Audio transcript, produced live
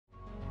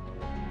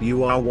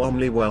You are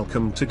warmly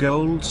welcome to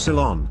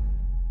GOLDCeylon.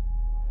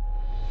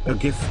 A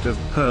gift of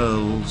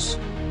pearls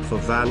for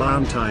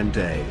Valentine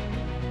Day.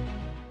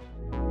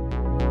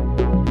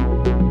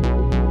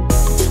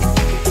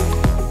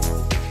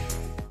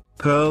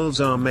 Pearls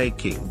are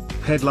making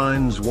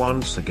headlines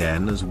once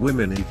again as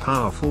women in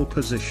powerful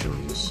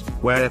positions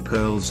wear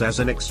pearls as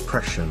an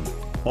expression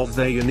of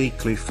their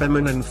uniquely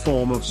feminine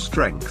form of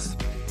strength.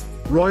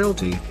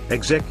 Royalty,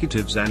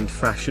 executives and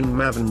fashion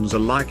mavens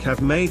alike have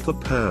made the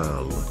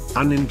pearl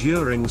an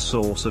enduring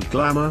source of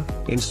glamour,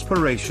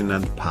 inspiration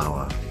and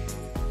power.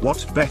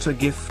 What better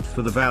gift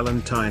for the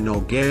Valentine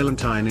or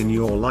Galentine in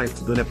your life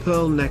than a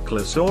pearl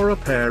necklace or a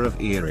pair of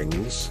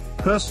earrings,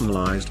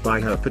 personalized by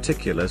her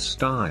particular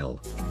style?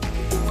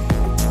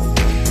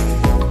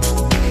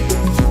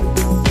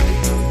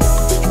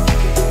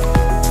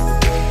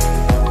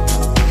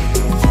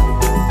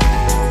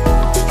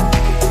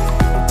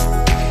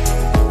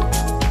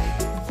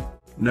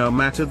 No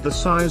matter the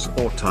size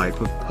or type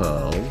of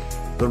pearl,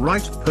 the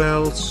right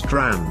pearl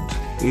strand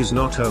is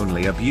not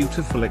only a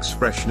beautiful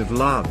expression of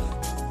love,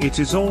 it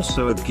is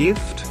also a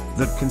gift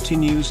that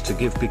continues to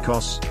give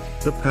because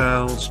the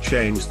pearls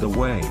change the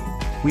way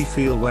we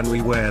feel when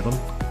we wear them.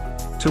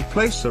 To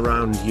place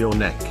around your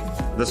neck,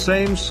 the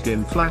same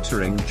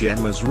skin-flattering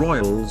gem as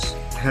royals,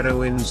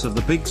 heroines of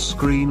the big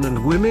screen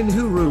and women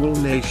who rule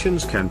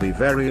nations can be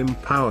very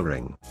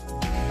empowering.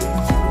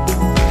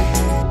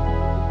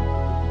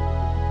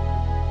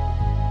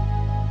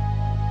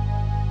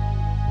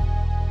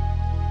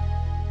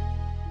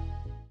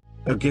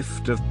 A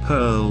gift of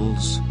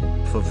pearls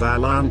for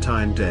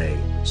Valentine Day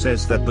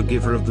says that the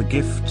giver of the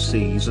gift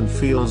sees and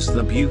feels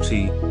the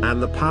beauty and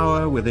the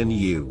power within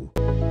you.